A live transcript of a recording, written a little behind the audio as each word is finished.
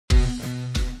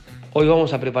Hoy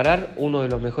vamos a preparar uno de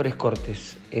los mejores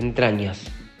cortes, entrañas.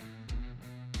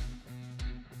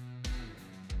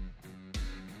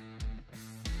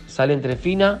 Sal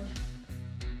entrefina,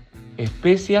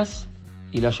 especias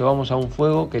y la llevamos a un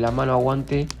fuego que la mano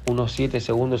aguante unos 7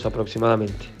 segundos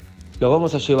aproximadamente. Lo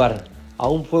vamos a llevar a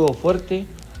un fuego fuerte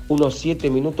unos 7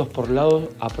 minutos por lado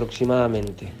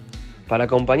aproximadamente. Para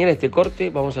acompañar este corte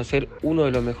vamos a hacer uno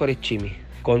de los mejores chimis,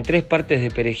 con 3 partes de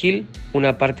perejil,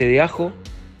 una parte de ajo,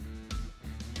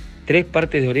 3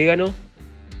 partes de orégano,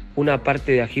 una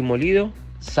parte de ají molido,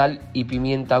 sal y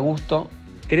pimienta a gusto,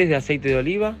 3 de aceite de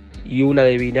oliva y una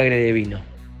de vinagre de vino.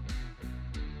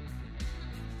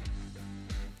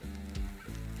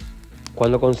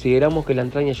 Cuando consideramos que la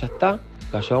entraña ya está,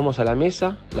 la llevamos a la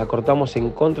mesa, la cortamos en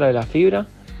contra de la fibra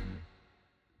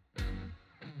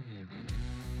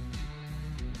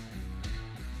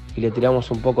y le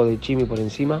tiramos un poco de chimi por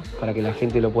encima para que la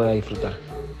gente lo pueda disfrutar.